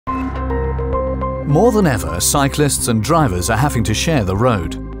More than ever, cyclists and drivers are having to share the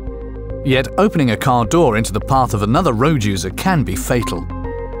road. Yet opening a car door into the path of another road user can be fatal.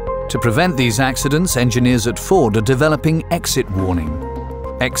 To prevent these accidents, engineers at Ford are developing exit warning.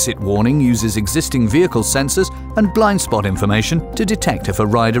 Exit warning uses existing vehicle sensors and blind spot information to detect if a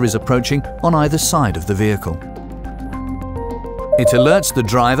rider is approaching on either side of the vehicle. It alerts the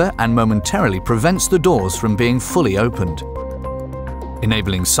driver and momentarily prevents the doors from being fully opened,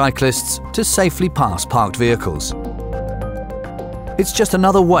 enabling cyclists to safely pass parked vehicles. It's just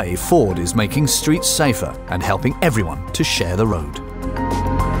another way Ford is making streets safer and helping everyone to share the road.